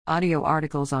Audio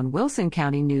articles on Wilson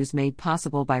County News made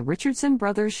possible by Richardson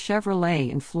Brothers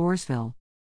Chevrolet in Floresville.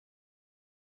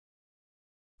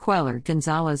 Queller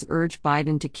Gonzalez urged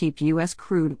Biden to keep U.S.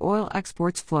 crude oil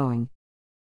exports flowing.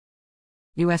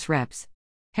 U.S. Reps.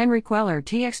 Henry Queller,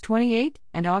 TX28,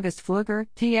 and August Pfluger,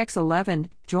 TX11,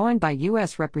 joined by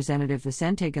U.S. Representative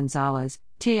Vicente Gonzalez,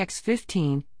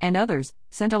 TX15, and others,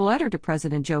 sent a letter to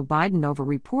President Joe Biden over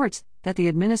reports that the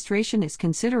administration is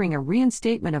considering a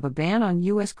reinstatement of a ban on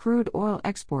U.S. crude oil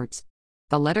exports.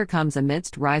 The letter comes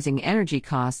amidst rising energy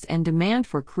costs and demand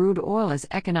for crude oil as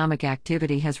economic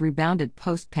activity has rebounded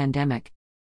post-pandemic.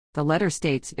 The letter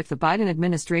states if the Biden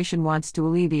administration wants to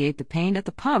alleviate the pain at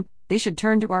the pump, they should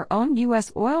turn to our own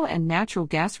U.S. oil and natural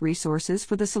gas resources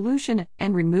for the solution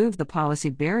and remove the policy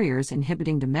barriers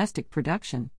inhibiting domestic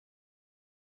production.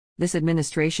 This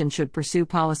administration should pursue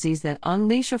policies that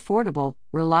unleash affordable,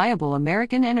 reliable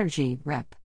American energy,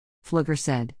 Rep. Pfluger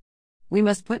said. We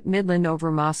must put Midland over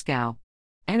Moscow.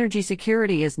 Energy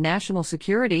security is national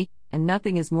security, and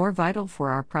nothing is more vital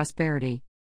for our prosperity.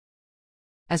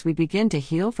 As we begin to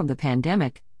heal from the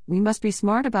pandemic, we must be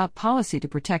smart about policy to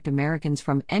protect Americans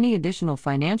from any additional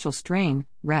financial strain,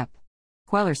 Rep.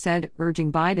 Queller said,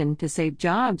 urging Biden to save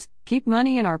jobs, keep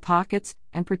money in our pockets,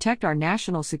 and protect our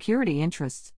national security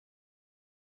interests.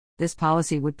 This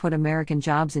policy would put American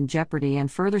jobs in jeopardy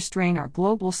and further strain our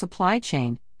global supply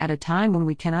chain, at a time when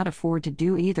we cannot afford to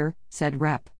do either, said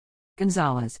Rep.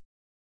 Gonzalez.